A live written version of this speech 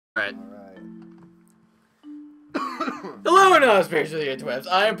Alright. Alright. Hello and all spiritually interwebs.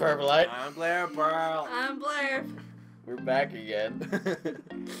 I am Purplite. I'm Blair Pearl. I'm Blair. We're back again.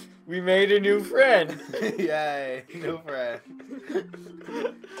 We made a new friend. Yay, new friend.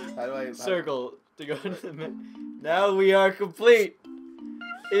 How do I... Circle to go to the... Now we are complete.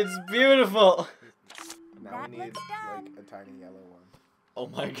 It's beautiful. Now we need, like, a tiny yellow one. Oh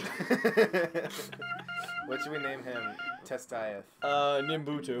my god. What should we name him? Testiath.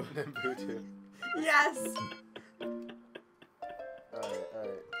 Nimbutu. Nimbutu. Yes.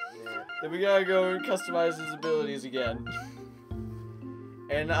 Alright. Yeah. Then we gotta go and customize his abilities again.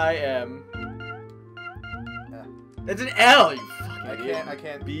 And I am... That's an L, you fucking idiot. I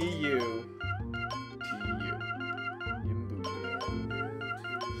can't. B-U-T-U.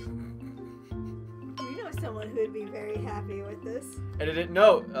 We know someone who would be very happy with this. Edit it.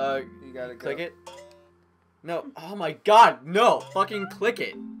 No. You gotta click it. No. Oh my god. No. Fucking click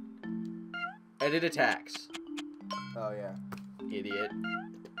it. Edit attacks. Oh yeah. Idiot.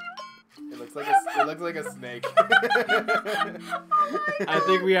 It looks like a snake. Oh I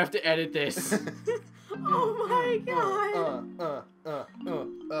think we have to edit this. Oh my god. It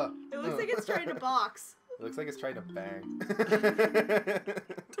It looks like it's trying to box. It looks like it's trying to bang.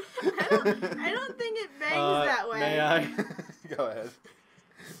 I don't think it bangs that way. May I? Go ahead.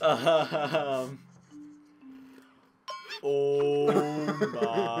 Oh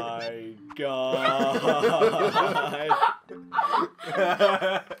my god.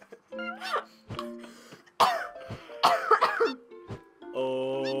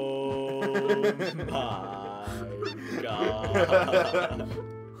 Oh my god.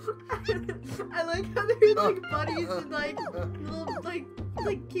 I like how there's like buddies and like little like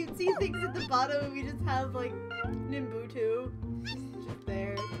cutesy things at the bottom, and we just have like Nimbutu just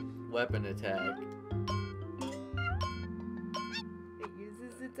there. Weapon attack. It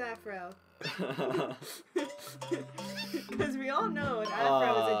uses its afro. Because we all know an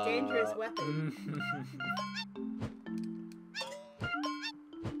afro is a dangerous weapon.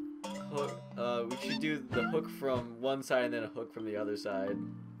 Hook, we should do the hook from one side and then a hook from the other side.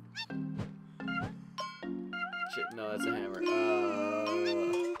 Shit, no, that's a hammer.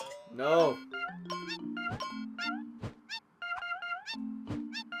 No!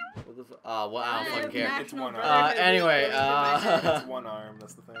 What the well, I don't fucking care. It's one arm. Anyway, It's one arm,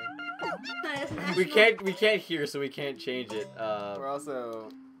 that's the thing. we can't hear, so we can't change it. We're also...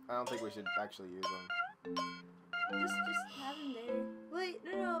 I don't think we should actually use them. Just have him there. Wait,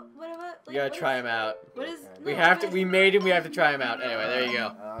 no, what? We gotta try him out. What is? We have to. We made him. We have to try him out. Anyway, there you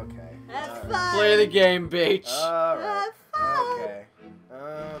go. Okay. Have Alright. fun. Play the game, bitch. Alright. Have fun. Okay.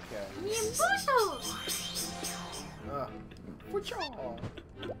 Okay.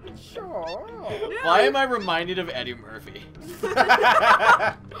 Why am I reminded of Eddie Murphy?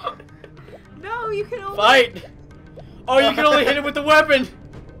 No, you can only Fight! Oh, you can only hit him with the weapon.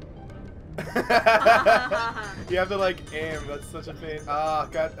 You have to like aim. That's such a pain. Ah,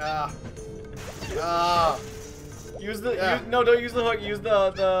 god. Ah. Use the. No, don't use the hook. Use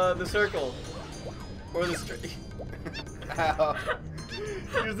the circle. Or the straight. Ow.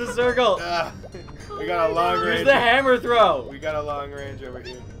 Use the circle. We got a long range. Use the hammer throw. We got a long range over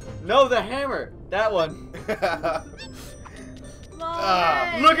here. No, the hammer. That one.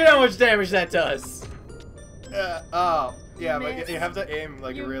 Look Look at how much damage that does. Oh. Yeah, You but missed. you have to aim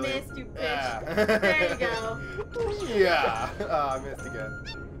like You really. missed, you bitch. Yeah. There you go. Yeah. Oh, I missed again.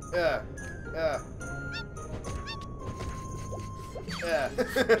 Yeah.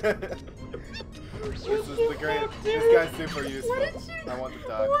 This is the great. This guy's super useful. What did you? I want the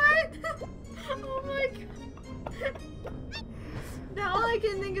dog. What? Oh my god. Now all I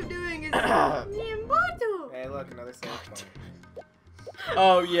can think of doing is Nimbutu. Hey, look, another save point.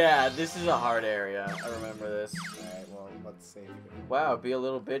 Oh yeah, this is a hard area. I remember this. Alright, well, let's save it. Wow, be a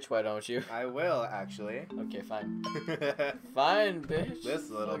little bitch, why don't you? I will, actually. Okay, fine. Fine, bitch.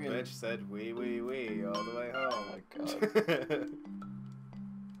 This little Fucking- bitch said wee wee wee all the way home. Oh my god.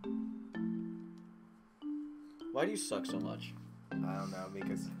 Why do you suck so much? I don't know,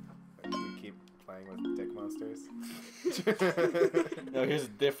 because we keep playing with dick monsters. No, here's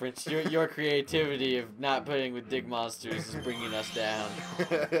the difference. Your creativity of not playing with dig monsters is bringing us down.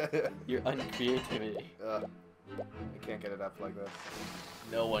 Your uncreativity. I can't get it up like this.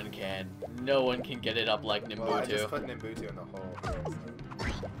 No one can. No one can get it up like Well, I just Nimbutu. put Nimbutu in the hole.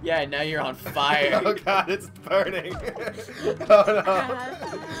 Yeah, now you're on fire. Oh god, it's burning. Oh no.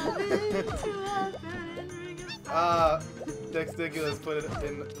 Dexticulus put it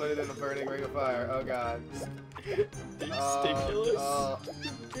in a burning ring of fire. Oh god. Dexticulus?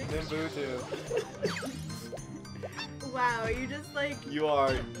 Nimbutu. Wow, you just like. You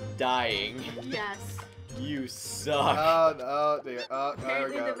are dying. Yes. You suck. Oh, no, dear. Oh, there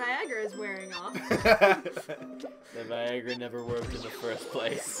we Apparently go. the Viagra is wearing off. The Viagra never worked in the first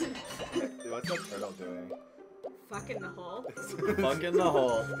place. What's that turtle doing? Fucking the hole. Fuck in the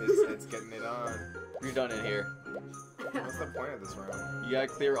hole. It's getting it on. You're done in here. What's the point of this round? You gotta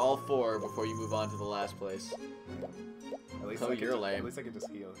clear all 4 before you move on to the last place. At least, Oh, I you're can, lame. at least I can just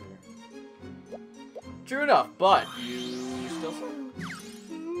heal here. True enough, but you still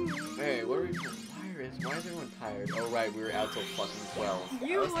suck. Hey, what are we? Why is everyone tired? Oh right, we were out till fucking 12.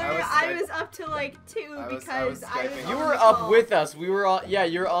 You were. I I was up to like 2 because I was. Skyping. You on were the up call. with us. We were on. Yeah,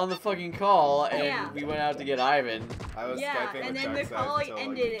 you're on the fucking call, and Yeah. we went out to get Ivan. I was Yeah, Skyping and with then the Darkseid call like until,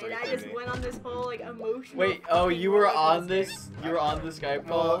 ended, like, and I just 3:30. went on this whole like emotional. Wait, oh, fucking you were roller on coaster. this? You were on the Skype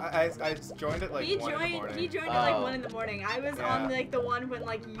Well, call? I just joined it like He 1 in the morning. joined at like Oh. 1 in the morning. I was Yeah. on like the one when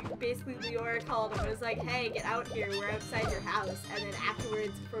like you basically Leora called and was like, "Hey, get out here. We're outside your house." And then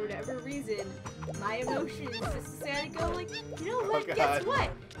afterwards, for whatever reason, my emotions just decided to go like, "You know what? God. Guess what?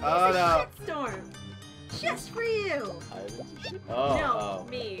 Oh, It's no. a shitstorm, just for you." Ivan's a shit. Oh, no, oh.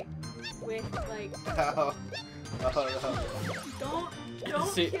 me. With like, Oh, no. don't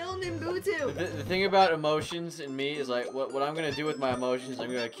See, kill Nimbutu. The thing about emotions in me is like, what I'm gonna do with my emotions, I'm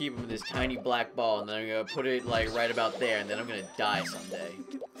gonna keep them in this tiny black ball, and then I'm gonna put it like right about there, and then I'm gonna die someday.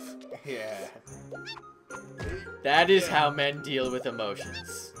 Yeah. That is how men deal with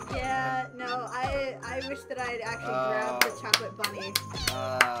emotions. Yeah, no, I wish that I'd actually grabbed the chocolate bunny.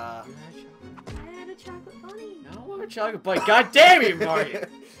 Uh, I had a chocolate bunny. I don't want a chocolate bunny. God damn it, Mario!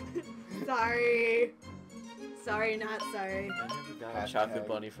 Sorry. Sorry, not sorry. I never got a chocolate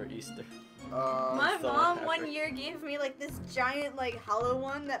bunny for Easter. My so mom happy. one year gave me like this giant like hollow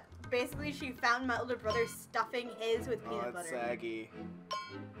one that basically she found my older brother stuffing his with peanut it's butter. saggy.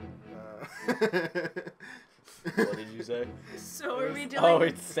 What did you say? So are we dealing? Oh,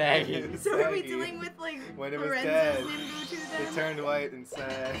 it's saggy. So are we saggy. dealing with like When it was Lorenzo's dead, Nimbutu It then? turned white and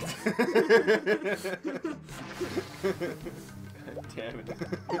sagged. Damn it.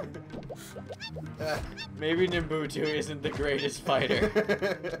 Maybe Nimbutu isn't the greatest fighter.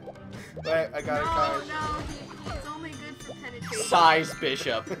 Wait, I got a card. No, he's only good for penetration. Size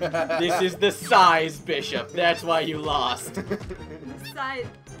Bishop. This is the Size Bishop. That's why you lost. Size.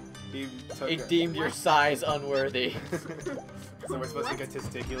 He took It deemed your size unworthy. So we're supposed What? to get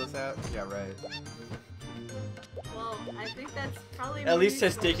testiculus out? Yeah, right. Well, I think that's probably. At more least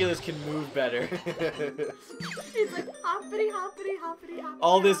useful. testiculus can move better. It's like hoppity hoppity hoppity hoppity.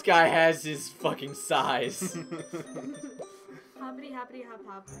 All this hoppity, guy has is fucking size. Hoppity hoppity hop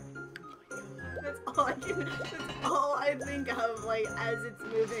hop. That's all I can. That's all I think of like as it's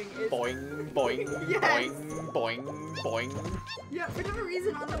moving is. Boing, boing, Yes. boing, boing, boing. Yeah, for no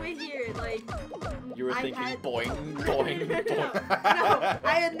reason on the way here, like. You were I thinking had... boing, No, boing, no, boing.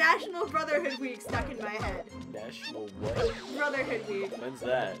 I had National Brotherhood Week stuck in my head. National what? Brotherhood Week. When's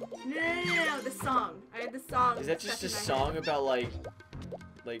that? No, the song. I had the song. Is that just stuck a in my song head. about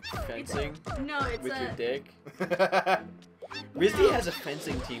like fencing No, it's with a. your dick? Rizzy has a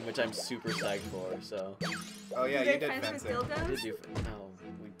fencing team, which I'm super psyched for. So Oh yeah, They you did fence with fencing. I did dildos? do. No,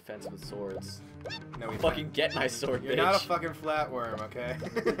 we fence with swords. No, we Fucking get my sword, You're bitch. not a fucking flatworm, okay?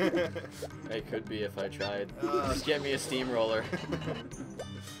 I could be if I tried. Ugh. Just get me a steamroller.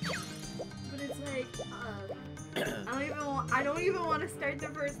 But it's like, I don't even want to start the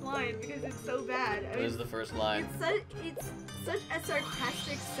first line because it's so bad. What is the first line? It's such a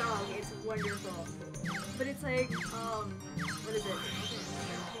sarcastic song. It's wonderful. But it's like, what is it?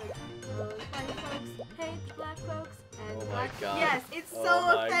 White folks hate black folks and Oh my black. God. Yes, it's Oh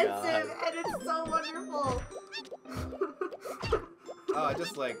so my offensive God. and it's so wonderful. Oh, I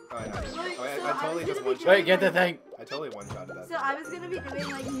just like. Oh, no. Like, Oh, so I I totally was just gonna one be shot. Wait, get the thing. I totally one shotted that. So I was gonna be doing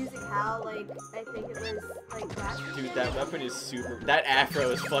like musicale, like I think it was like last Dude, weekend. that weapon is super. That afro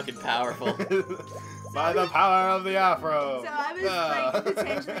is fucking powerful. By the power of the afro. So I was Ah. like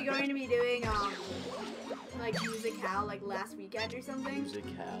potentially going to be doing like musicale like last weekend or something.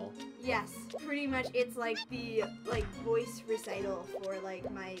 Musicale. Yes, pretty much. It's like the like voice recital for like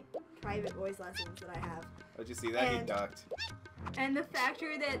my private voice lessons that I have. Did you see that? He And- ducked. And the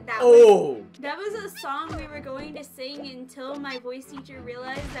factor that was Oh! that was a song we were going to sing until my voice teacher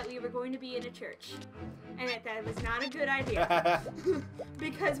realized that we were going to be in a church, and that was not a good idea.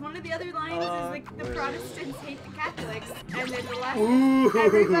 Because one of the other lines is like the Awkward. Protestants hate the Catholics, and then the last Ooh. is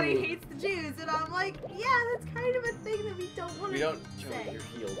everybody hates the Jews, and I'm like, yeah, that's kind of a thing that we don't want We to don't. Joe, say. you're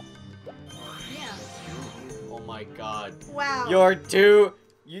healed. Yeah. Oh my god. Wow.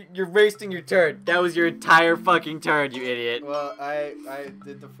 You're wasting your turn. That was your entire fucking turn, you idiot. Well, I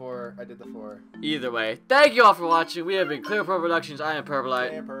did the 4. I did the 4. Either way, thank you all for watching. We have been Clear Pro Productions. I am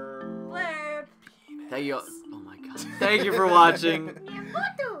Purplite. Blurb. Thank you all. Oh my god. Thank you for watching.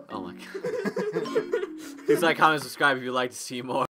 Oh my god. Please like, comment, subscribe if you'd like to see more.